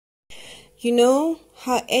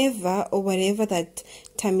However or whatever that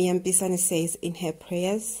Tamia Mpisane says in her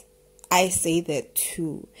prayers, I say that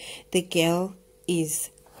too. The girl is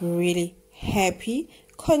really happy,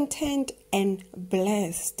 content, and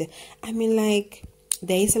blessed.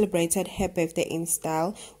 They celebrated her birthday in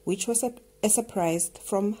style, which was a surprise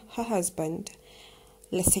from her husband.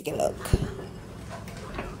 Let's take a look.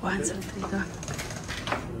 1, 2, 3, go.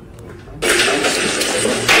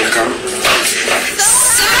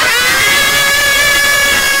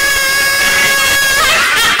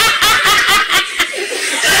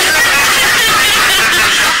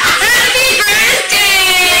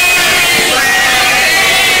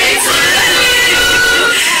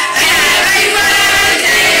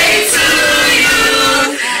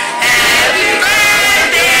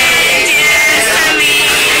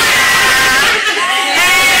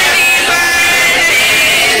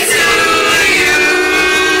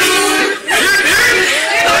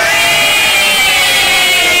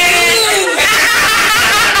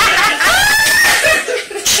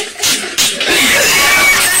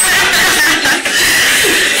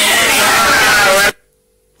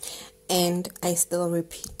 And I still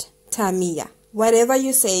repeat, Tamia, whatever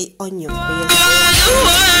you say on your prayers.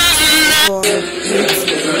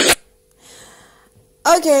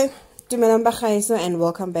 Okay, and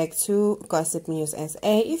welcome back to Gossip News SA.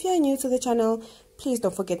 If you're new to the channel, please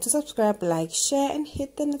don't forget to subscribe, like, share, and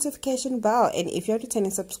hit the notification bell. And if you're a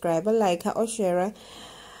returning subscriber, liker or sharer,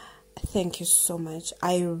 thank you so much.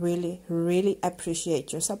 I really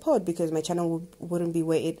appreciate your support, because my channel wouldn't be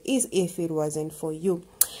where it is if it wasn't for you.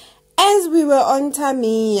 As we were on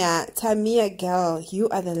Tamia girl, you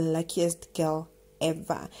are the luckiest girl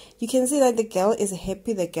ever. You can see that the girl is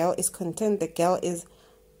happy, the girl is content, the girl is,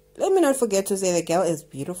 let me not forget to say, the girl is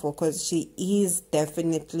beautiful, because she is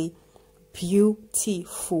definitely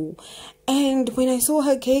beautiful. And when I saw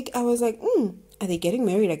her cake, I was like, are they getting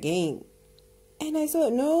married again? And I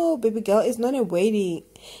thought, no, baby girl, it's not a wedding.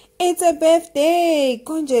 It's a birthday.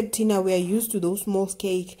 Konje Tina, we are used to those small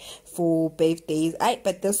cake for birthdays.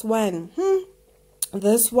 But this one,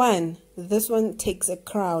 this one takes a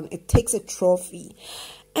crown. It takes a trophy.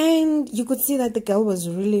 And you could see that the girl was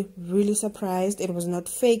really surprised. It was not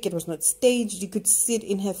fake. It was not staged. You could see it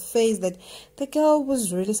in her face that the girl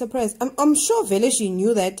was really surprised. I'm sure Vele, she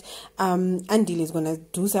knew that andile is going to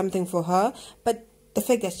do something for her. But the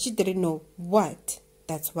fact that she didn't know what,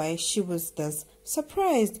 that's why she was thus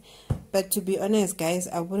surprised. But to be honest, guys,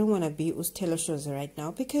 I wouldn't want to be Ustelo shows right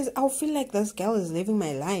now, because I'll feel like this girl is living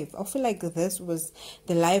my life. I'll feel like this was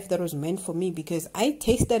the life that was meant for me, because I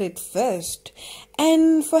tasted it first.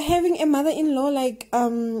 And for having a mother-in-law like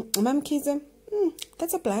Mam Kiza,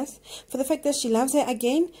 that's a plus. For the fact that she loves her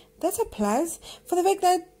again, that's a plus. For the fact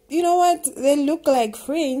that, you know what, they look like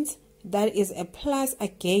friends, that is a plus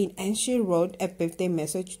again. And she wrote a birthday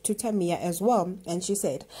message to Tamia as well, and she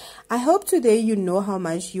said, I hope today you know how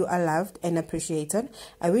much you are loved and appreciated.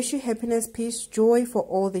 I wish you happiness, peace, joy for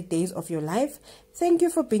all the days of your life. Thank you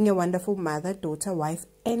for being a wonderful mother, daughter, wife,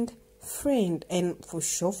 and friend. And for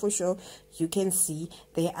sure, you can see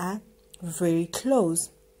they are very close.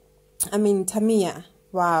 Tamia,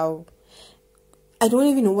 wow, I don't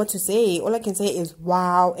even know what to say. All I can say is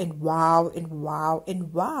wow and wow and wow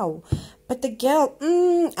and wow. But the girl,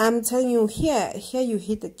 I'm telling you, here you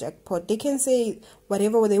hit the jackpot. They can say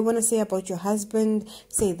whatever they want to say about your husband,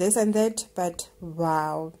 say this and that, but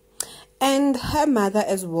wow. And her mother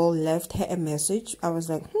as well left her a message. I was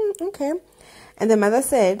like, okay. And the mother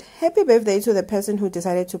said, happy birthday to the person who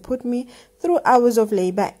decided to put me through hours of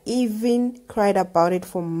labor, even cried about it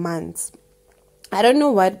for months. I don't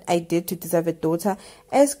know what I did to deserve a daughter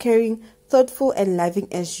as caring, thoughtful, and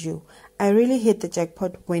loving as you. I really hit the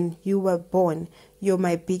jackpot when you were born. You're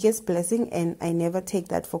my biggest blessing, and I never take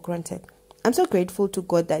that for granted. I'm so grateful to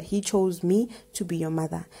God that He chose me to be your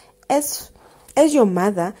mother. As your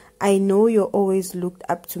mother, I know you always looked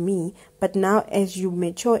up to me, but now as you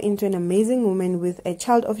mature into an amazing woman with a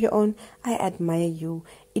child of your own, I admire you.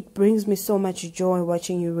 It brings me so much joy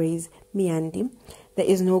watching you raise me, Andy. There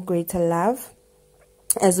is no greater love.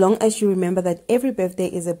 As long as you remember that every birthday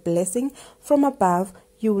is a blessing from above,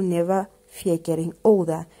 you will never fear getting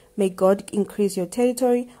older. May God increase your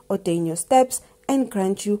territory, ordain your steps, and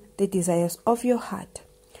grant you the desires of your heart.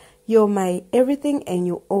 You're my everything, and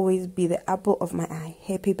you'll always be the apple of my eye.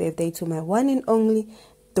 Happy birthday to my one and only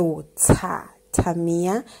daughter,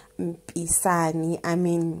 Tamia Mpisane.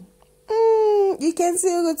 You can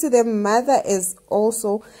see to the mother is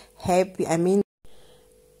also happy.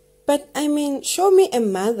 But show me a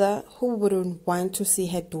mother who wouldn't want to see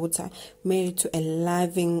her daughter married to a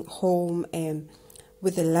loving home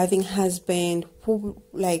with a loving husband who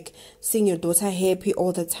like seeing your daughter happy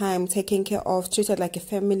all the time, taken care of, treated like a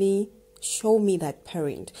family. Show me that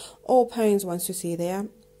parent. All parents want to see their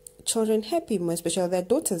children happy, more especially their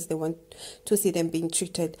daughters. They want to see them being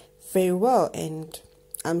treated very well, and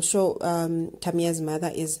I'm sure Tamia's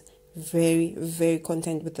mother is very, very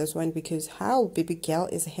content with this one, because how baby girl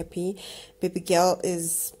is happy, baby girl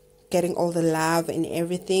is getting all the love and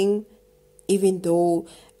everything, even though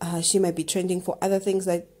she might be trending for other things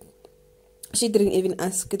that she didn't even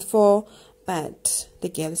ask it for, but the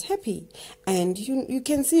girl is happy. And you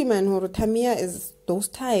can see, man, Tamia is those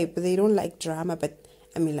type, they don't like drama, but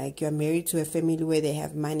I mean, like, you're married to a family where they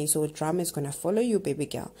have money, so drama is gonna follow you, baby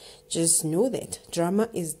girl. Just know that drama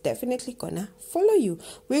is definitely gonna follow you.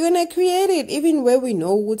 We're gonna create it, even where we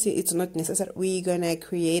know it's not necessary. We're gonna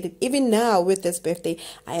create it. Even now with this birthday,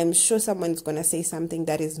 I am sure someone's gonna say something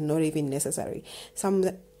that is not even necessary.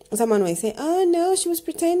 Someone might say, oh no, she was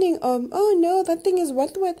pretending, oh no, that thing is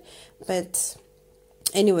what. But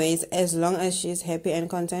anyways, as long as she's happy and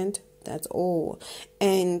content, that's all.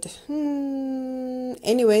 And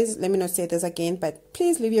anyways, let me not say this again, but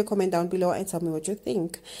please leave your comment down below and tell me what you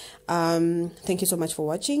think. Thank you so much for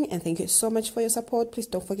watching, and thank you so much for your support. Please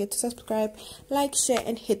don't forget to subscribe, like, share,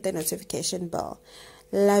 and hit the notification bell.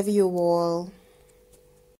 Love you all.